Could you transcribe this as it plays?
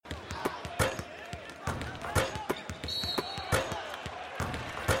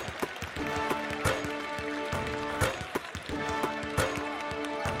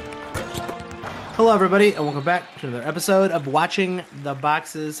Hello, everybody, and welcome back to another episode of Watching the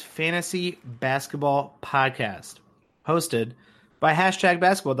Boxes Fantasy Basketball Podcast, hosted by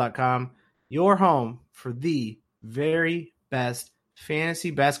 #basketball.com, your home for the very best fantasy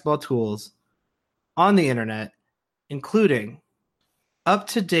basketball tools on the internet, including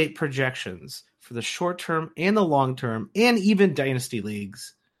up-to-date projections for the short-term and the long-term, and even dynasty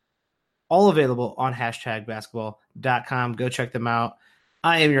leagues, all available on #basketball.com. Go check them out.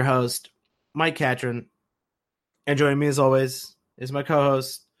 I am your host, Mike Catron, and joining me as always is my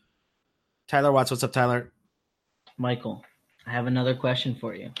co-host, Tyler Watts. What's up, Tyler? Michael, I have another question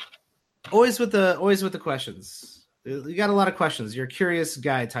for you. Always with the questions. You got a lot of questions. You're a curious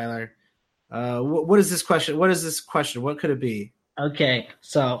guy, Tyler. What is this question? What is this question? What could it be? Okay,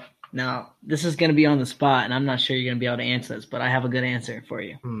 so now this is going to be on the spot, and I'm not sure you're going to be able to answer this, but I have a good answer for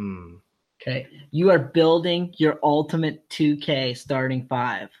you. Okay, you are building your ultimate 2K starting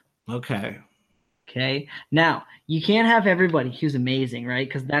five. Okay. Now, you can't have everybody who's amazing, right?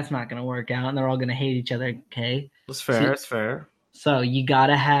 Because that's not going to work out, and they're all going to hate each other, okay? That's fair. That's fair. So you got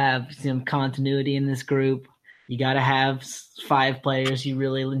to have some continuity in this group. You got to have 5 players you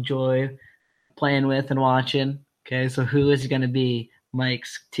really enjoy playing with and watching. Okay, so who is going to be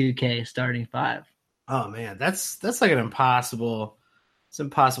Mike's 2K starting 5? Oh, man, that's like an impossible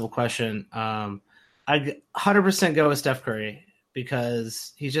question. I 100% go with Steph Curry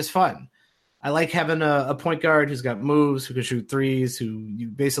because he's just fun. I like having a point guard who's got moves, who can shoot threes, who you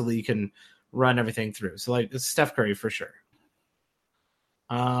basically can run everything through. So, like, it's Steph Curry for sure.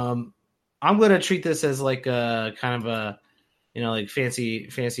 I'm going to treat this as like a kind of a, like fancy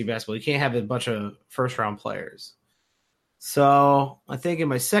basketball. You can't have a bunch of first-round players. So I think in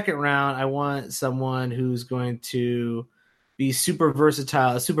my second round, I want someone who's going to be super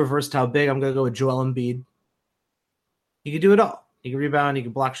versatile big. I'm going to go with Joel Embiid. He can do it all. He can rebound. He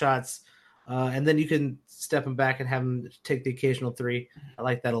can block shots. And then you can step him back and have him take the occasional 3. I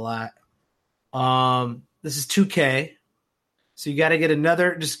like that a lot. This is 2K. So you got to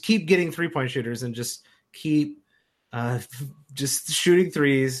get just keep getting 3-point shooters and just keep just shooting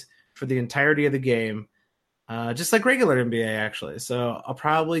threes for the entirety of the game. Just like regular NBA, actually. So I'll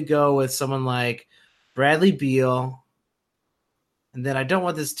probably go with someone like Bradley Beal. And then I don't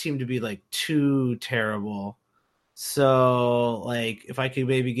want this team to be like too terrible. So like if I could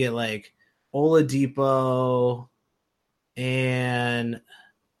maybe get like Oladipo and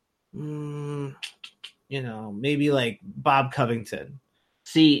maybe like Bob Covington.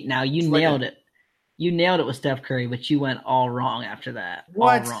 See, now you nailed it. You nailed it with Steph Curry, but you went all wrong after that.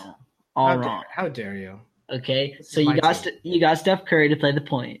 What? All wrong. How dare you? Okay, so you got Steph Curry to play the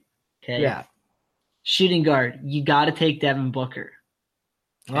point. Okay. Yeah. Shooting guard, you got to take Devin Booker.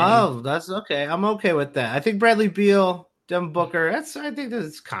 Okay? Oh, that's okay. I'm okay with that. I think Bradley Beal, Devin Booker. I think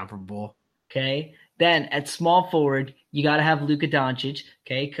that's comparable. Okay. Then at small forward, you got to have Luka Doncic.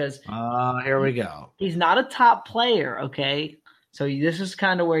 Okay, because here we go. He's not a top player. Okay, so this is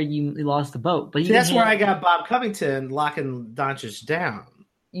kind of where you lost the boat. But that's where I got Bob Covington locking Doncic down.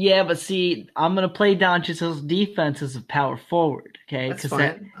 Yeah, but see, I'm gonna play Doncic's defense as a power forward. Okay, that's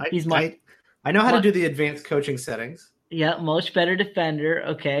fine. I know how to do the advanced coaching settings. Yeah, much better defender.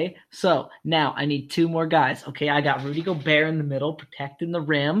 Okay, so now I need 2 more guys. Okay, I got Rudy Gobert in the middle, protecting the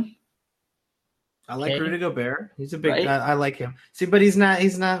rim. I like Rudy Gobert. He's a big. Right? I like him. See, but he's not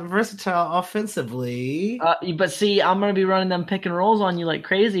versatile offensively. But see, I'm gonna be running them pick and rolls on you like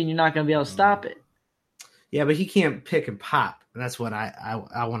crazy, and you're not gonna be able to stop it. Yeah, but he can't pick and pop, and that's what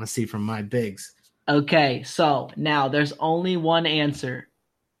I want to see from my bigs. Okay, so now there's only one answer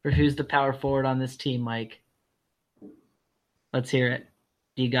for who's the power forward on this team, Mike. Let's hear it.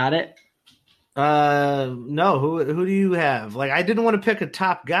 You got it? No. Who do you have? Like, I didn't want to pick a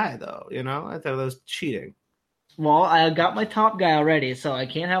top guy though. I thought that was cheating. Well, I got my top guy already, so I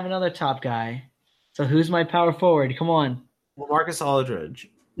can't have another top guy. So who's my power forward? Come on. Well, Marcus Aldridge.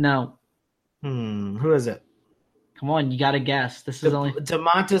 No. Who is it? Come on, you got to guess. This is only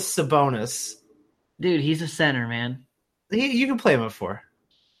Domantas Sabonis. Dude, he's a center, man. You can play him at 4.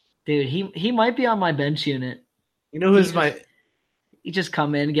 Dude, he might be on my bench unit. You know who's You just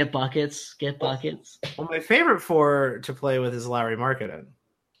come in, get buckets. Well, my favorite 4 to play with is Lauri Markkanen.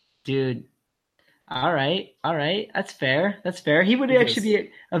 Dude, all right. That's fair. He would actually be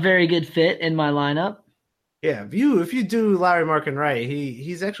a very good fit in my lineup. Yeah, if you do Lauri Markkanen right,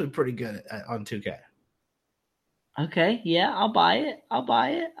 he's actually pretty good on 2K. Okay, yeah, I'll buy it.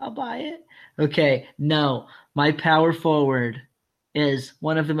 Okay, no, my power forward is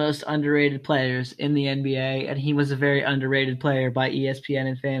one of the most underrated players in the NBA, and he was a very underrated player by ESPN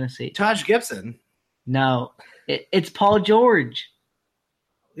and fantasy. Taj Gibson. No, it's Paul George.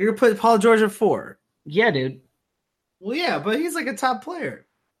 You're going to put Paul George at 4? Yeah, dude. Well, yeah, but he's like a top player.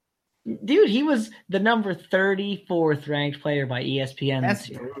 Dude, he was the number 34th ranked player by ESPN. That's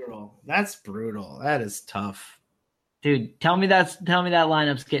brutal. That's brutal. That is tough. Dude, tell me that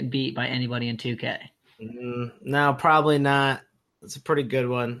lineup's getting beat by anybody in 2K. No, probably not. It's a pretty good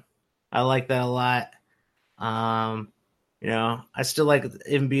one. I like that a lot. I still like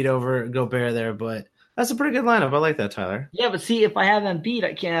Embiid over Gobert there, but that's a pretty good lineup. I like that, Tyler. Yeah, but see, if I have Embiid,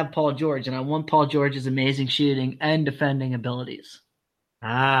 I can't have Paul George, and I want Paul George's amazing shooting and defending abilities.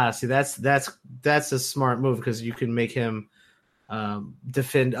 See, that's a smart move because you can make him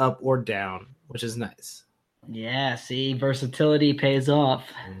defend up or down, which is nice. Yeah, see, versatility pays off.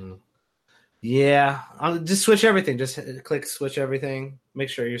 Mm-hmm. Yeah, I'll just switch everything. Just click switch everything. Make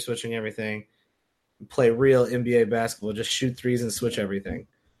sure you're switching everything. Play real NBA basketball. Just shoot threes and switch everything.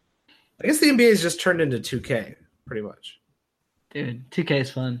 I guess the NBA has just turned into 2K, pretty much. Dude, 2K is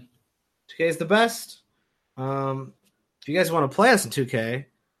fun. 2K is the best. If you guys want to play us in 2K,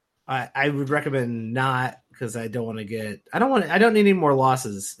 I would recommend not because I don't need any more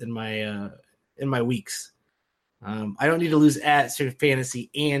losses in my weeks. I don't need to lose at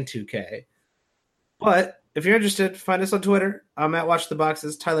Fantasy and 2K. But if you're interested, find us on Twitter. I'm at Watch the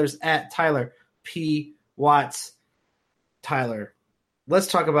Boxes. Tyler's at Tyler P. Watts. Tyler, let's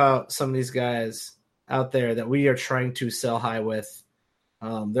talk about some of these guys out there that we are trying to sell high with.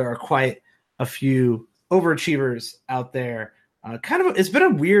 There are quite a few overachievers out there. It's been a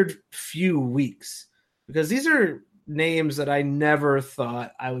weird few weeks because these are names that I never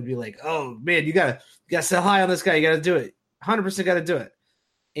thought I would be like, oh man, you gotta sell high on this guy. You gotta do it. 100% gotta do it.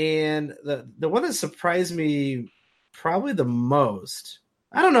 And the one that surprised me probably the most,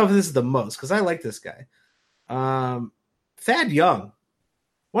 I don't know if this is the most because I like this guy. Thad Young,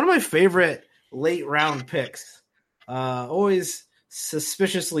 one of my favorite late round picks. Always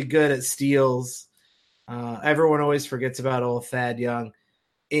suspiciously good at steals. Everyone always forgets about old Thad Young.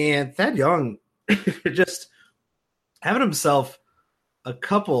 And Thad Young just having himself a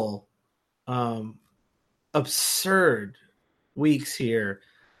couple absurd weeks here.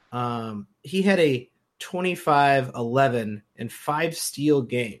 He had a 25-11 and 5 steal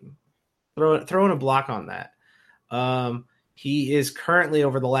game. Throwing a block on that. He is currently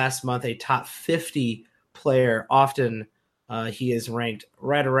over the last month a top 50 player. Often he is ranked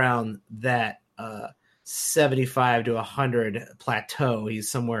right around that 75 to 100 plateau.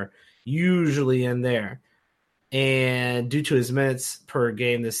 He's somewhere usually in there. And due to his minutes per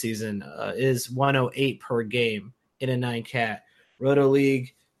game this season, is 108 per game in a 9-cat Roto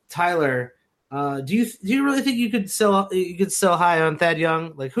League. Tyler, do you really think you could sell high on Thad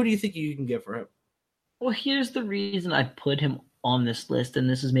Young? Like, who do you think you can get for him? Well, here's the reason I put him on this list, and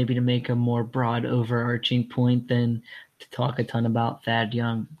this is maybe to make a more broad, overarching point than to talk a ton about Thad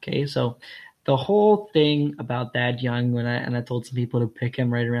Young. Okay, so the whole thing about Thad Young, when I told some people to pick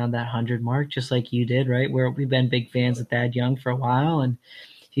him right around that 100 mark, just like you did, right? Where we've been big fans of Thad Young for a while, and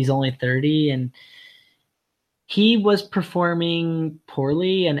he's only 30, and he was performing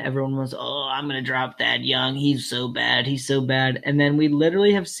poorly, and everyone was, oh, I'm going to drop Thad Young. He's so bad. And then we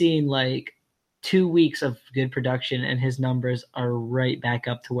literally have seen like 2 weeks of good production, and his numbers are right back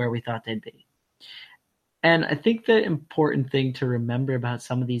up to where we thought they'd be. And I think the important thing to remember about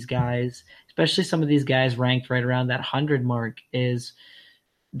some of these guys, especially some of these guys ranked right around that 100 mark, is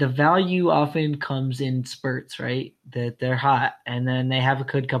the value often comes in spurts, right? That they're hot, and then they have a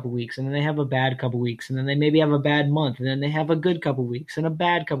good couple weeks, and then they have a bad couple weeks, and then they maybe have a bad month, and then they have a good couple weeks and a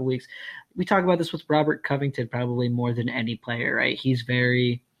bad couple weeks. We talk about this with Robert Covington probably more than any player, right? He's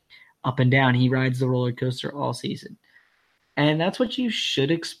very up and down. He rides the roller coaster all season. And that's what you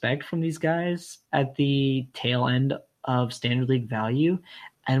should expect from these guys at the tail end of standard league value.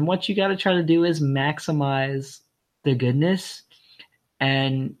 And what you got to try to do is maximize the goodness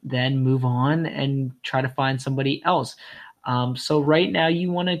and then move on and try to find somebody else. So right now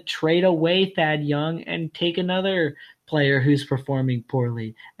you want to trade away Thad Young and take another player who's performing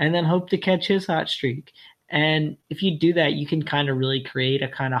poorly and then hope to catch his hot streak. And if you do that, you can kind of really create a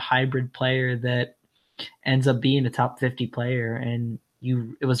kind of hybrid player that ends up being a top 50 player. And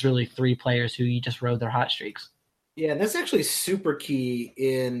it was really 3 players who you just rode their hot streaks. Yeah, that's actually super key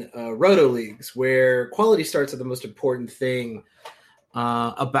in Roto leagues where quality starts are the most important thing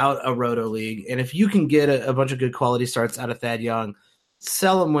about a Roto league. And if you can get a bunch of good quality starts out of Thad Young,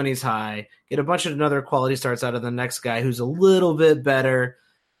 sell him when he's high, get a bunch of another quality starts out of the next guy who's a little bit better.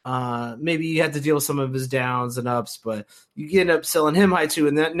 Maybe you have to deal with some of his downs and ups, but you end up selling him high too.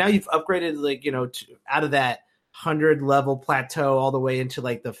 And then now you've upgraded, out of that 100 level plateau all the way into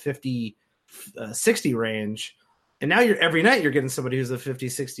like the 50, 60 range. And now every night you're getting somebody who's a 50,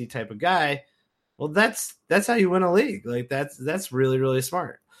 60 type of guy. Well, that's how you win a league. Like that's really, really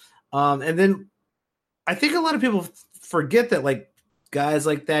smart. And then I think a lot of people forget that like guys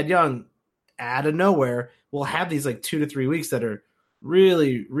like Thad Young out of nowhere will have these like 2 to 3 weeks that are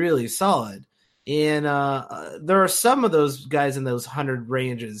really, really solid. And there are some of those guys in those 100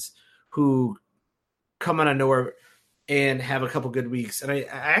 ranges who come out of nowhere and have a couple good weeks. And I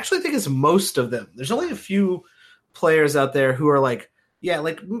actually think it's most of them. There's only a few players out there who are like, yeah,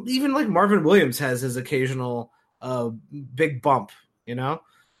 like even like Marvin Williams has his occasional big bump, you know?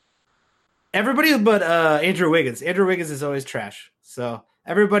 Everybody but Andrew Wiggins. Andrew Wiggins is always trash. So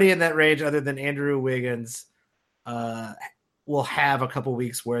everybody in that range other than Andrew Wiggins will have a couple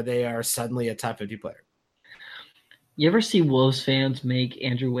weeks where they are suddenly a top 50 player. You ever see Wolves fans make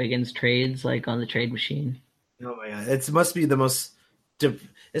Andrew Wiggins trades like on the trade machine? Oh my god, it must be the most.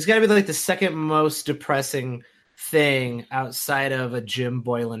 It's got to be like the second most depressing thing outside of a Jim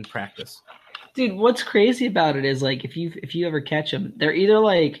Boylan practice. Dude, what's crazy about it is like if you ever catch them, they're either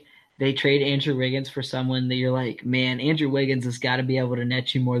like they trade Andrew Wiggins for someone that you're like, man, Andrew Wiggins has got to be able to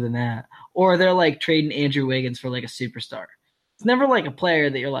net you more than that, or they're like trading Andrew Wiggins for like a superstar. It's never like a player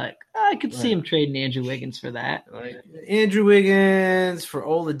that you're like, I could see him trading Andrew Wiggins for that. Like Andrew Wiggins for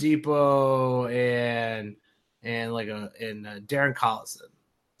Oladipo and Darren Collison.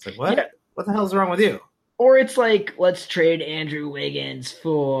 It's like, what? Yeah. What the hell is wrong with you? Or it's like, let's trade Andrew Wiggins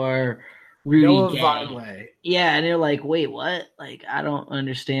for Rudy Noah Gay. Vonleh. Yeah, and they're like, wait, what? Like, I don't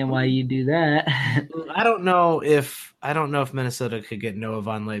understand why you do that. I don't know if Minnesota could get Noah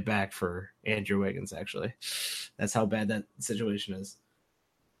Vonleh back for Andrew Wiggins, actually. That's how bad that situation is.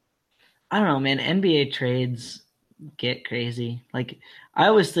 I don't know, man. NBA trades get crazy. Like, I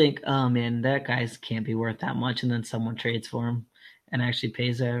always think, oh, man, that guy can't be worth that much, and then someone trades for him and actually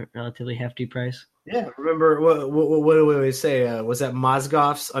pays a relatively hefty price. Yeah, remember what do we always say? Was that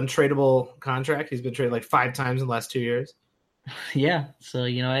Mozgov's untradeable contract? He's been traded like 5 times in the last 2 years. Yeah, so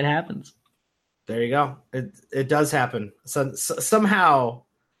it happens. There you go. It does happen. So, somehow,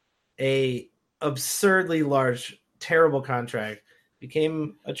 a absurdly large, terrible contract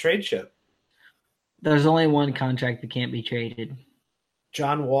became a trade chip. There's only one contract that can't be traded.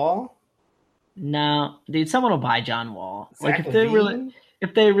 John Wall? No, dude, someone will buy John Wall. Zach like Levine?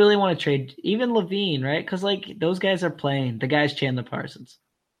 if they really want to trade, even Levine, right? Because like those guys are playing. The guy's Chandler Parsons.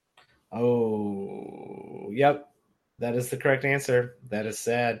 Oh, yep. That is the correct answer. That is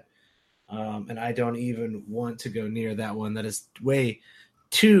sad. And I don't even want to go near that one. That is way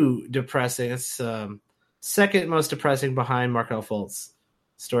too depressing. It's second most depressing behind Markelle Fultz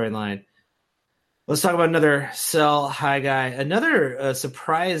storyline. Let's talk about another sell high guy. Another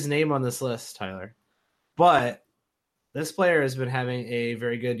surprise name on this list, Tyler. But this player has been having a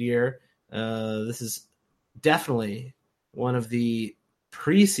very good year. This is definitely one of the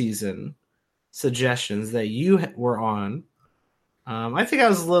preseason suggestions that you were on. I think I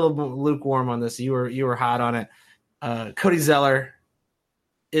was a little lukewarm on this. You were hot on it. Cody Zeller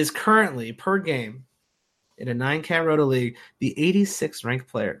is currently, per game, in a 9-cat roto league, the 86th ranked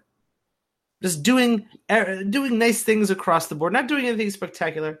player. Just doing nice things across the board. Not doing anything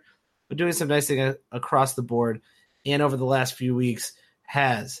spectacular, but doing some nice things across the board. And over the last few weeks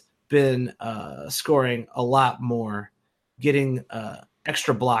has been scoring a lot more, getting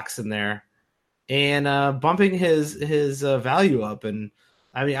extra blocks in there, and bumping his value up. And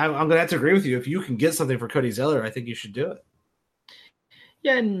I mean, I'm going to have to agree with you. If you can get something for Cody Zeller, I think you should do it.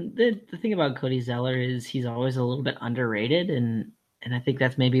 Yeah, and the thing about Cody Zeller is he's always a little bit underrated, and I think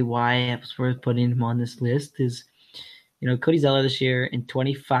that's maybe why it was worth putting him on this list is, Cody Zeller this year in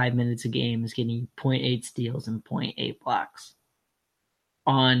 25 minutes a game is getting 0.8 steals and 0.8 blocks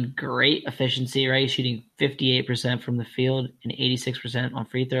on great efficiency, right? Shooting 58% from the field and 86% on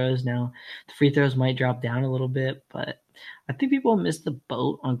free throws. Now, the free throws might drop down a little bit, but I think people miss the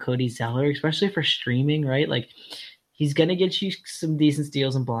boat on Cody Zeller, especially for streaming, right? Like, he's going to get you some decent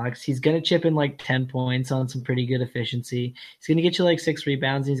steals and blocks. He's going to chip in like 10 points on some pretty good efficiency. He's going to get you like 6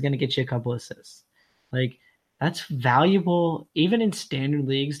 rebounds. And he's going to get you a couple assists. Like, that's valuable even in standard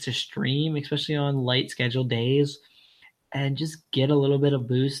leagues to stream, especially on light scheduled days, and just get a little bit of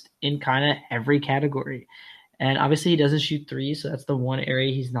boost in kind of every category. And obviously he doesn't shoot threes, so that's the one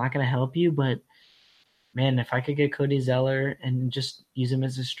area he's not going to help you. But, man, if I could get Cody Zeller and just use him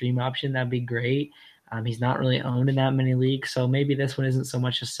as a stream option, that'd be great. He's not really owned in that many leagues, so maybe this one isn't so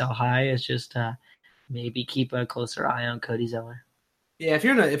much a sell high as just maybe keep a closer eye on Cody Zeller. Yeah, if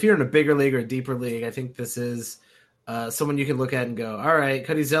you're in a bigger league or a deeper league, I think this is someone you can look at and go, all right,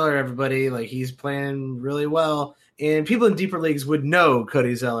 Cody Zeller, everybody, like he's playing really well. And people in deeper leagues would know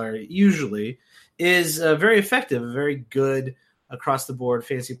Cody Zeller usually. is very effective, very good across the board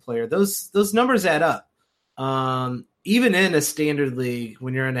fantasy player. Those numbers add up. Even in a standard league,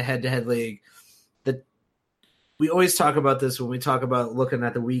 when you're in a head-to-head league, we always talk about this when we talk about looking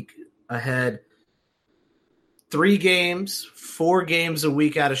at the week ahead. 3 games, 4 games a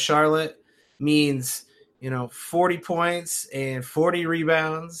week out of Charlotte means 40 points and 40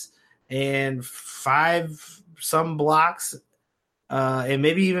 rebounds and 5 some blocks and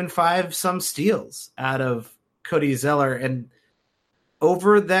maybe even 5 some steals out of Cody Zeller. And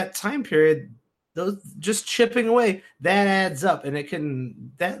over that time period, those just chipping away, that adds up,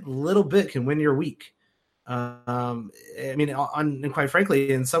 and that little bit can win your week. And quite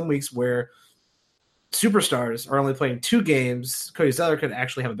frankly, in some weeks where superstars are only playing 2 games, Cody Zeller could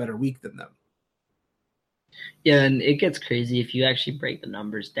actually have a better week than them. Yeah, and it gets crazy if you actually break the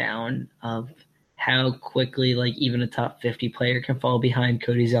numbers down of how quickly, like, even a top 50 player can fall behind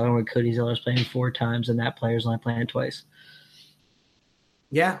Cody Zeller when Cody Zeller's playing 4 times and that player's only playing twice.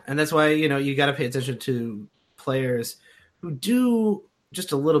 Yeah, and that's why, you got to pay attention to players who do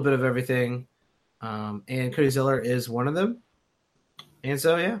just a little bit of everything. And Cody Zeller is one of them. And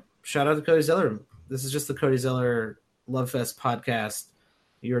so, yeah, shout out to Cody Zeller. This is just the Cody Zeller Love Fest podcast.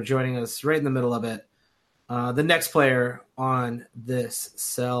 You're joining us right in the middle of it. The next player on this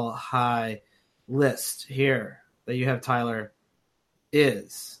sell high list here that you have, Tyler,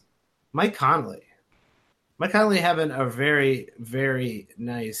 is Mike Conley. Mike Conley having a very, very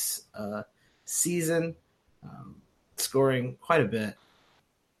nice season, scoring quite a bit.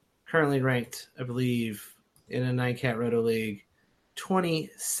 Currently ranked, I believe, in a 9-cat Roto League,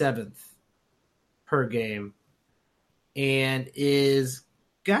 27th per game, and is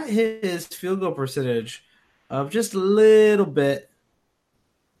got his field goal percentage of just a little bit,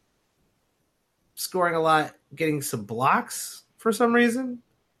 scoring a lot, getting some blocks for some reason.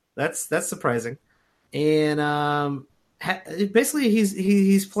 That's surprising. And basically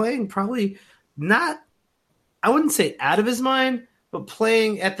he's playing probably not, I wouldn't say out of his mind, but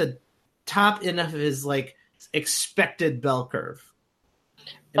playing at the top end of his expected bell curve.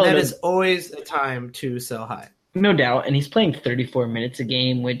 And that is always a time to sell high. No doubt. And he's playing 34 minutes a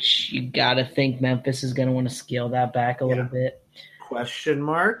game, which you got to think Memphis is going to want to scale that back a little bit. Question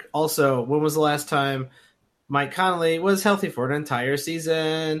mark. Also, when was the last time Mike Conley was healthy for an entire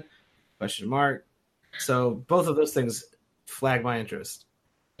season? Question mark. So both of those things flag my interest.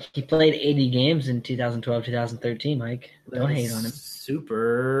 He played 80 games in 2012, 2013, Mike. Don't hate on him.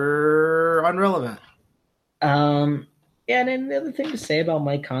 Super unrelevant. Yeah, and then the other thing to say about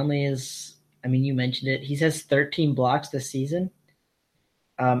Mike Conley is, you mentioned it. He has 13 blocks this season.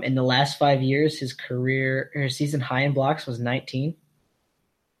 In the last 5 years, his season high in blocks was 19.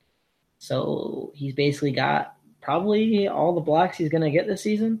 So he's basically got probably all the blocks he's going to get this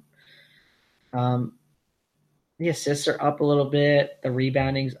season. The assists are up a little bit. The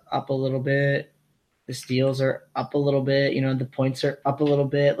rebounding's up a little bit. The steals are up a little bit. The points are up a little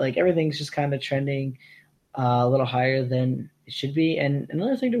bit. Everything's just kind of trending a little higher than it should be. And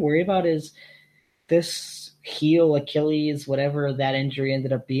another thing to worry about is this heel, Achilles, whatever that injury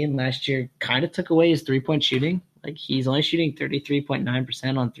ended up being last year, kind of took away his 3-point shooting. He's only shooting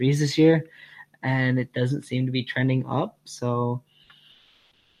 33.9% on threes this year, and it doesn't seem to be trending up. So,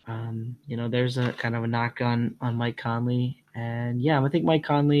 there's a kind of a knock on Mike Conley. And yeah, I think Mike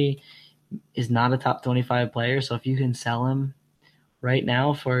Conley is not a top 25 player. So if you can sell him right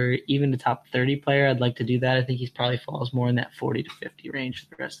now for even the top 30 player, I'd like to do that. I think he probably falls more in that 40 to 50 range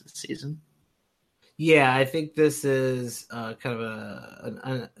for the rest of the season. Yeah, I think this is kind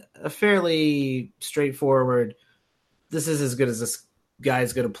of a fairly straightforward. This is as good as this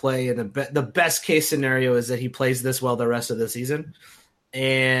guy's going to play, and the best case scenario is that he plays this well the rest of the season,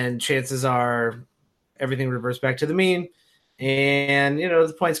 and chances are everything reverts back to the mean. And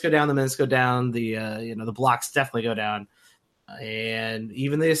the points go down, the minutes go down, the blocks definitely go down, and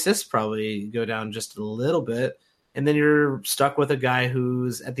even the assists probably go down just a little bit, and then you're stuck with a guy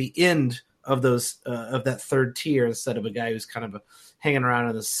who's at the end of those of that third tier instead of a guy who's kind of hanging around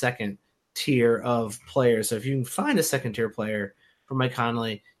in the second tier of players. So if you can find a second tier player for Mike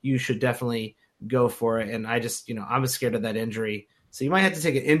Conley, you should definitely go for it. And I just, I'm scared of that injury. So you might have to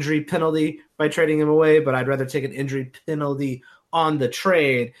take an injury penalty by trading him away, but I'd rather take an injury penalty on the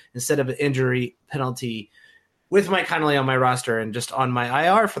trade instead of an injury penalty with Mike Conley on my roster and just on my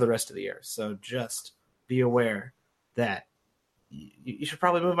IR for the rest of the year. So just be aware that you should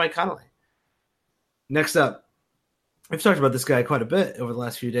probably move Mike Conley. Next up, we've talked about this guy quite a bit over the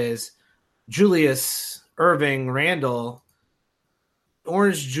last few days. Julius Irving Randle.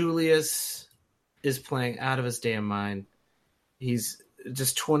 Orange Julius is playing out of his damn mind. He's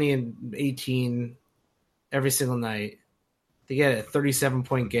just 20 and 18 every single night. They get a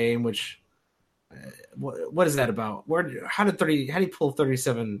 37-point game, which what is that about? How did he pull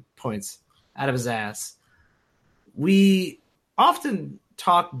 37 points out of his ass? We often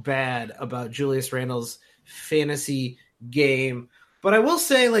talk bad about Julius Randle's fantasy game, but I will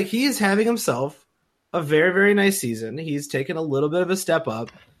say, like, he is having himself a very, very nice season. He's taken a little bit of a step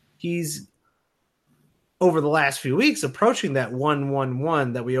up. He's over the last few weeks approaching that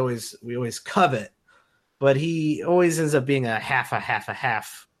 1-1-1 that we always covet, but he always ends up being a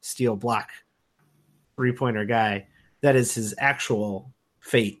half steal block 3-pointer guy. That is his actual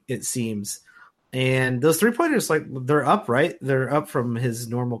fate, it seems. And those 3-pointers, like, they're up, right? They're up from his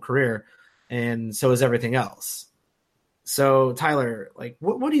normal career, and so is everything else. So, Tyler, like,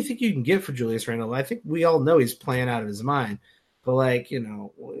 what do you think you can get for Julius Randle? I think we all know he's playing out of his mind, but, like, you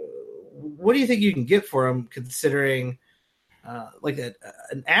know, what do you think you can get for him, considering like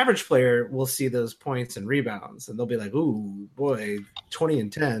an average player will see those points and rebounds, and they'll be like, ooh, boy, 20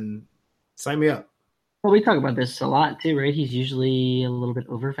 and 10, sign me up. Well, we talk about this a lot too, right? He's usually a little bit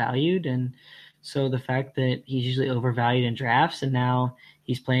overvalued, and so the fact that he's usually overvalued in drafts and now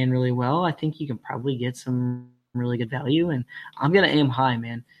he's playing really well, I think you can probably get some really good value. And I'm going to aim high,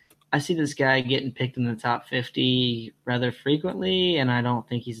 man. I see this guy getting picked in the top 50 rather frequently, and I don't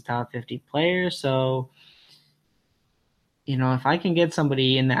think he's a top 50 player. So, you know, if I can get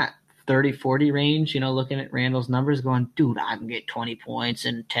somebody in that 30-40 range, you know, looking at Randle's numbers going, dude, I can get 20 points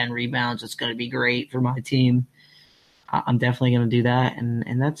and 10 rebounds. It's going to be great for my team. I'm definitely going to do that.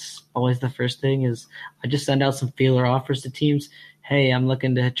 And that's always the first thing is I just send out some feeler offers to teams. Hey, I'm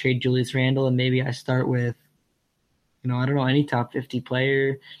looking to trade Julius Randle, and maybe I start with, you know, I don't know, any top 50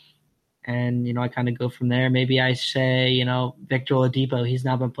 player. And, you know, I kind of go from there. Maybe I say, you know, Victor Oladipo, he's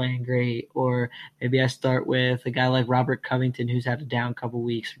not been playing great. Or maybe I start with a guy like Robert Covington, who's had a down couple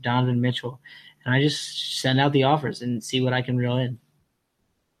weeks, or Donovan Mitchell. And I just send out the offers and see what I can reel in.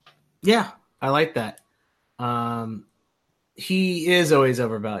 Yeah, I like that. He is always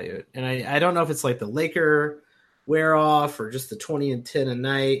overvalued. And I don't know if it's like the Laker wear off or just the 20 and 10 a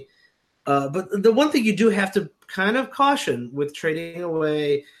night. But the one thing you do have to kind of caution with trading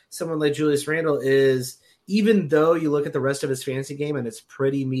away someone like Julius Randle is, even though you look at the rest of his fantasy game and it's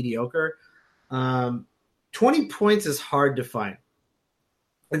pretty mediocre, 20 points is hard to find.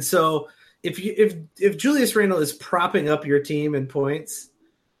 And so if Julius Randle is propping up your team in points,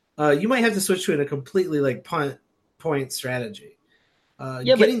 you might have to switch to a completely like punt point strategy.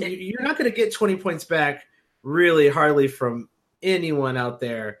 You're not going to get 20 points back really hardly from anyone out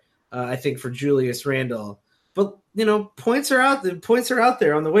there. I think for Julius Randle, but you know, points are out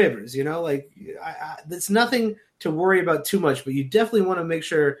there on the waivers. You know, like it's nothing to worry about too much, but you definitely want to make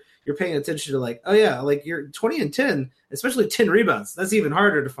sure you're paying attention to like, oh yeah, like you're 20 and 10, especially 10 rebounds. That's even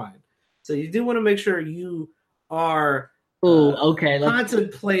harder to find. So you do want to make sure you are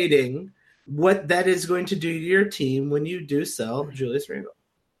contemplating what that is going to do to your team when you do sell Julius Randle.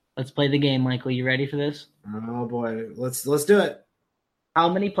 Let's play the game, Michael. You ready for this? Oh boy, let's do it. How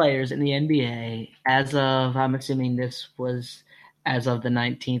many players in the NBA as of, I'm assuming this was as of the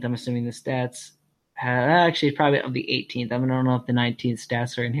 19th, I'm assuming the stats, actually probably of the 18th. I don't know if the 19th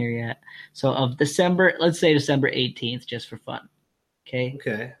stats are in here yet. So of December, let's say December 18th, just for fun.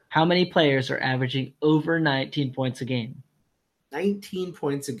 Okay. How many players are averaging over 19 points a game? 19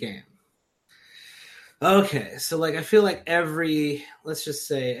 points a game. Okay, so like I feel like let's just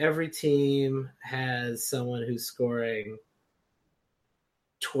say every team has someone who's scoring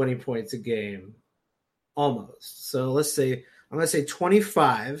 20 points a game, almost. So let's say I'm going to say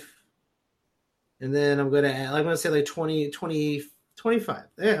 25, and then I'm going to say like 20, 25.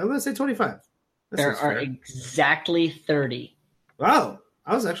 Yeah, I'm going to say 25. There are exactly 30. Wow,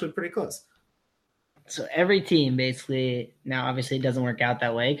 I was actually pretty close. So every team basically, now obviously it doesn't work out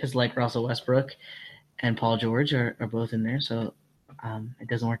that way because like Russell Westbrook and Paul George are both in there. So it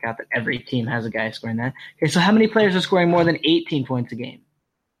doesn't work out that every team has a guy scoring that. Okay, so how many players are scoring more than 18 points a game?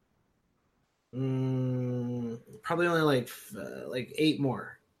 Probably only like 8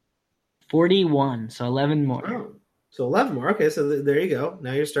 more. 41, so 11 more. Oh, so 11 more. Okay, so there you go.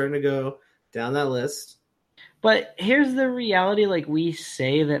 Now you're starting to go down that list. But here's the reality. Like we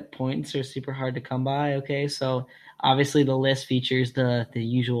say that points are super hard to come by. Okay, so obviously the list features the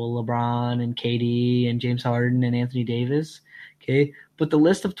usual LeBron and KD and James Harden and Anthony Davis. Okay, but the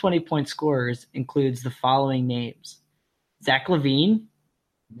list of 20-point scorers includes the following names: Zach LaVine,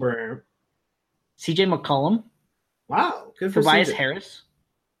 Brr. CJ McCollum. Wow, good for Tobias CJ. Harris.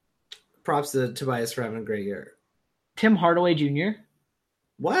 Props to Tobias for having a great year. Tim Hardaway Jr.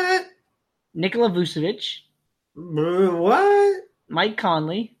 What? Nikola Vucevic. What? Mike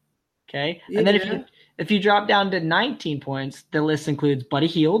Conley. Okay. Yeah. And then if you drop down to 19 points, the list includes Buddy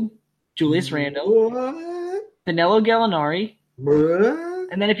Hield, Julius Randle, Danilo Gallinari. What?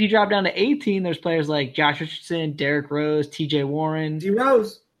 And then if you drop down to 18, there's players like Josh Richardson, Derrick Rose, TJ Warren, D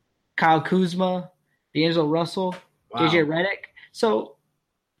Rose, Kyle Kuzma, D'Angelo Russell, JJ Redick. So,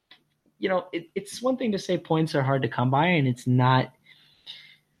 it's one thing to say points are hard to come by, and it's not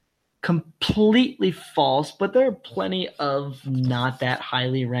completely false, but there are plenty of not that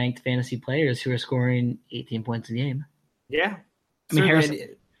highly ranked fantasy players who are scoring 18 points a game. Yeah. I mean,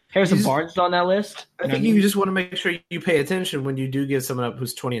 Harrison Barnes is on that list. I think you just want to make sure you pay attention when you do give someone up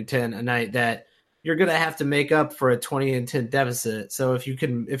who's 20 and 10 a night, that you're going to have to make up for a 20 and 10 deficit. So if you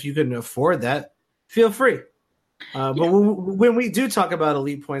can afford that, feel free. But when we do talk about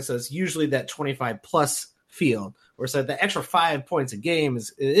elite points, that's usually that 25 plus field, where so the extra 5 points a game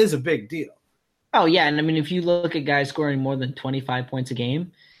is a big deal. Oh yeah, and I mean, if you look at guys scoring more than 25 points a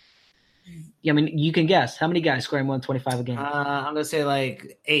game, I mean, you can guess how many guys scoring more than 25 a game. I'm gonna say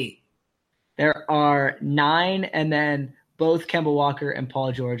like 8. There are 9, and then both Kemba Walker and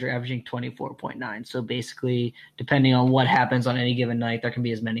Paul George are averaging 24.9. So basically, depending on what happens on any given night, there can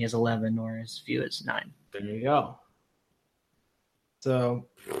be as many as 11 or as few as 9. There you go. So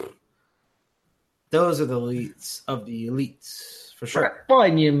those are the elites of the elites, for sure. Right. Well,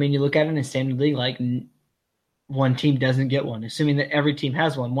 I mean, you look at it in a standard league, like one team doesn't get one. Assuming that every team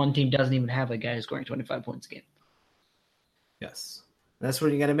has one team doesn't even have a guy who's scoring 25 points a game. Yes. That's where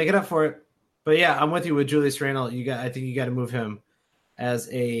you got to make it up for it. But yeah, I'm with you with Julius Randle. I think you got to move him as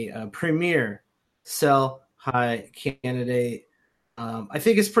a premier sell high candidate. I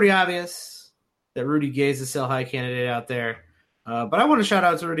think it's pretty obvious that Rudy Gay is a sell high candidate out there. But I want to shout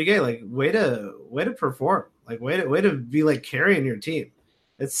out to Rudy Gay. Like, way to perform. Like, way to be like carrying your team.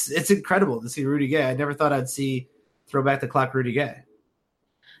 It's incredible to see Rudy Gay. I never thought I'd see throw back the clock Rudy Gay.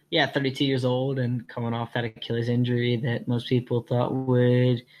 Yeah, 32 years old and coming off that Achilles injury that most people thought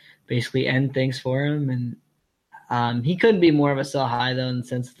would basically end things for him. And he couldn't be more of a sell high, though, in the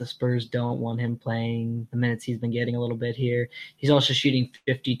sense that the Spurs don't want him playing the minutes he's been getting a little bit here. He's also shooting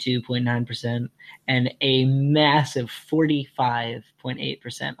 52.9% and a massive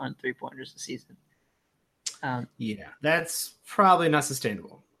 45.8% on three-pointers this season. Yeah, that's probably not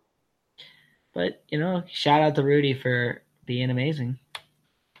sustainable. But, shout out to Rudy for being amazing.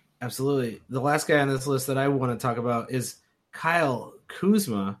 Absolutely. The last guy on this list that I want to talk about is Kyle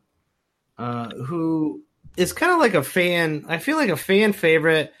Kuzma, who is kind of like a fan. I feel like a fan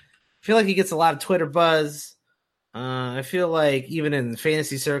favorite. I feel like he gets a lot of Twitter buzz. I feel like even in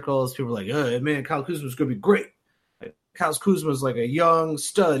fantasy circles, people are like, oh, man, Kyle Kuzma's going to be great. Like, Kyle Kuzma's like a young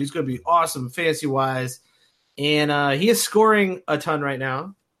stud. He's going to be awesome fantasy-wise. And he is scoring a ton right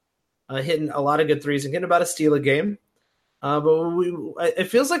now, hitting a lot of good threes and getting about a steal a game. But it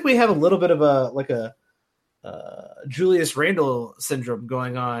feels like we have a little bit of a Julius Randle syndrome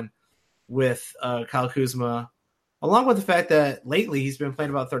going on with Kyle Kuzma, along with the fact that lately he's been playing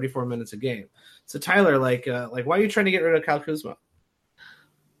about 34 minutes a game. So Tyler, why are you trying to get rid of Kyle Kuzma?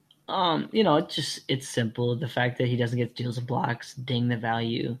 It's simple. The fact that he doesn't get steals and blocks, ding the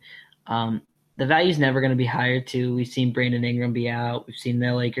value. The value's never going to be higher too. We've seen Brandon Ingram be out. We've seen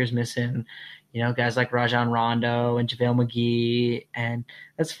the Lakers missing, guys like Rajon Rondo and JaVale McGee, and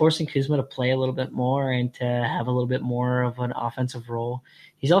that's forcing Kuzma to play a little bit more and to have a little bit more of an offensive role.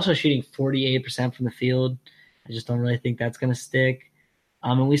 He's also shooting 48% from the field. I just don't really think that's going to stick.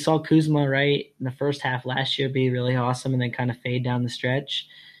 And we saw Kuzma, right, in the first half last year be really awesome and then kind of fade down the stretch.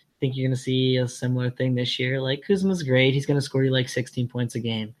 I think you're going to see a similar thing this year. Like, Kuzma's great. He's going to score you like 16 points a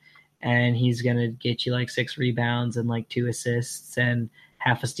game. And he's going to get you like 6 rebounds and like 2 assists and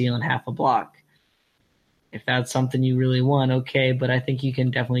half a steal and half a block. If that's something you really want, okay, but I think you can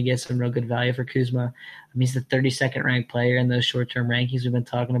definitely get some real good value for Kuzma. I mean, he's the 32nd ranked player in those short-term rankings we've been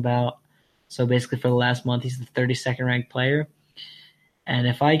talking about. So basically for the last month, he's the 32nd ranked player. And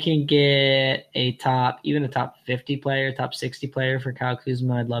if I can get even a top 50 player, top 60 player for Kyle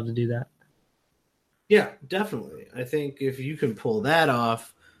Kuzma, I'd love to do that. Yeah, definitely. I think if you can pull that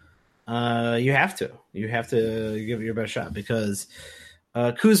off, you have to give it your best shot, because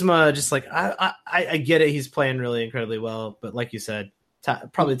Kuzma, just like I get it, he's playing really incredibly well, but like you said,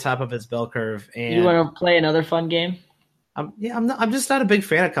 probably top of his bell curve. And you want to play another fun game? I'm just not a big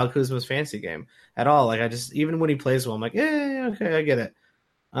fan of Kyle Kuzma's fantasy game at all. Like, even when he plays well, I'm like, yeah, okay, I get it.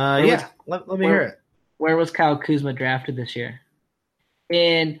 Let me hear it. Where was Kyle Kuzma drafted this year?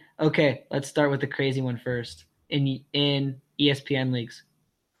 Let's start with the crazy one first. In ESPN leagues.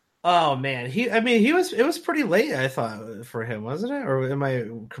 Oh man, it was pretty late, I thought, for him, wasn't it? Or am I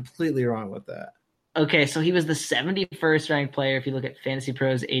completely wrong with that? Okay, so he was the 71st ranked player if you look at Fantasy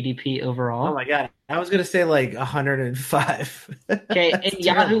Pros ADP Oh overall. my god. I was gonna say like 105. Okay, That's in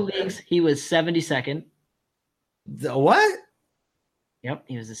Yahoo terrible. leagues, he was 72nd. What? Yep,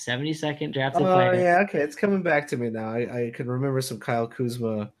 he was the 72nd drafted Oh player. yeah, okay. It's coming back to me now. I can remember some Kyle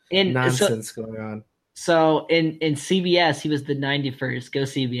Kuzma In so nonsense going on. so in CBS, he was the 91st. Go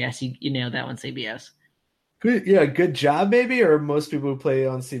CBS. You nailed that one, CBS. Good, yeah, good job, maybe. Or most people who play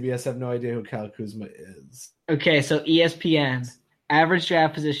on CBS have no idea who Kyle Kuzma is. Okay, so ESPN. Average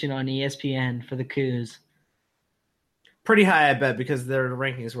draft position on ESPN for the Coos. Pretty high, I bet, because their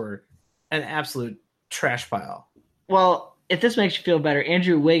rankings were an absolute trash pile. Well, if this makes you feel better,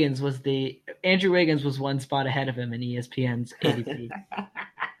 Andrew Wiggins was one spot ahead of him in ESPN's ADP.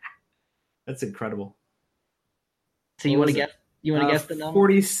 That's incredible. So What you want to was guess? it? You want to guess the number?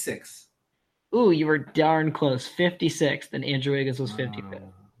 46. Ooh, you were darn close. 56th, and Andrew Wiggins was 55th.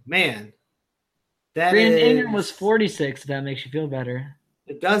 Man, that Brandon is. Ingram was 46th. If that makes you feel better.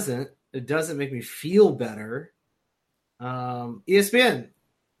 It doesn't. It doesn't make me feel better. ESPN,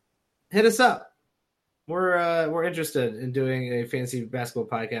 hit us up. We're interested in doing a fantasy basketball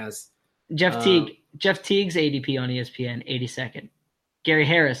podcast. Jeff Teague's ADP on ESPN 82nd. Gary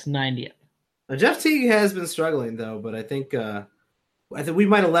Harris 90th. Jeff Teague has been struggling though, but I think we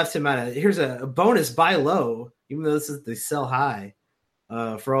might have left him out of. Here's a bonus: buy low, even though this is the sell high.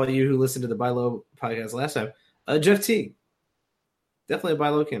 For all of you who listened to the buy low podcast last time, Jeff Teague, definitely a buy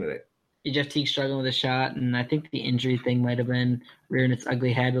low candidate. Jeff Teague struggling with a shot, and I think the injury thing might have been rearing its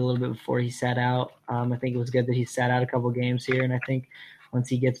ugly head a little bit before he sat out. I think it was good that he sat out a couple games here, and I think once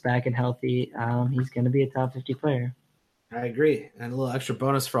he gets back and healthy, he's going to be a top 50 player. I agree. And a little extra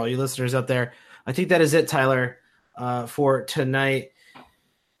bonus for all you listeners out there. I think that is it, Tyler, for tonight.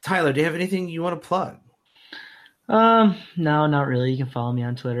 Tyler, do you have anything you want to plug? No, not really. You can follow me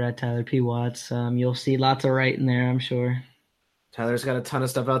on Twitter at Tyler P. Watts. You'll see lots of writing there, I'm sure. Tyler's got a ton of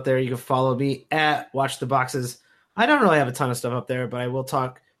stuff out there. You can follow me at Watch the Boxes. I don't really have a ton of stuff up there, but I will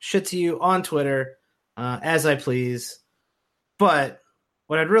talk shit to you on Twitter as I please. But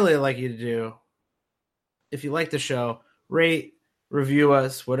what I'd really like you to do, if you like the show, rate, review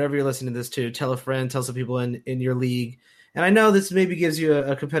us, whatever you're listening to this to. Tell a friend, tell some people in your league. And I know this maybe gives you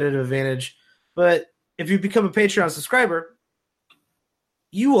a competitive advantage, but if you become a Patreon subscriber,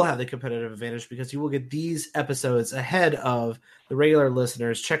 you will have the competitive advantage because you will get these episodes ahead of the regular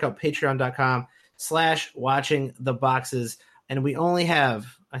listeners. Check out patreon.com/watching the boxes. And we only have,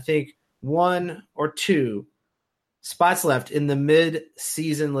 I think, 1 or 2 spots left in the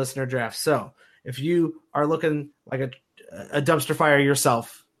mid-season listener draft. So if you are looking like a dumpster fire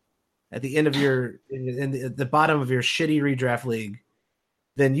yourself at the end of in the bottom of your shitty redraft league,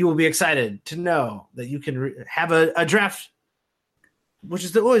 then you will be excited to know that you can have a draft, which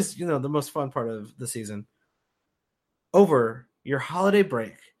is always, the most fun part of the season, over your holiday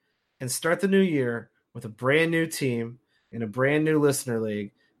break and start the new year with a brand new team in a brand new listener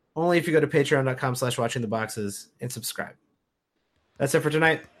league, only if you go to patreon.com/watching the boxes and subscribe. That's it for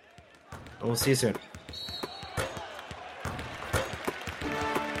tonight. And we'll see you soon.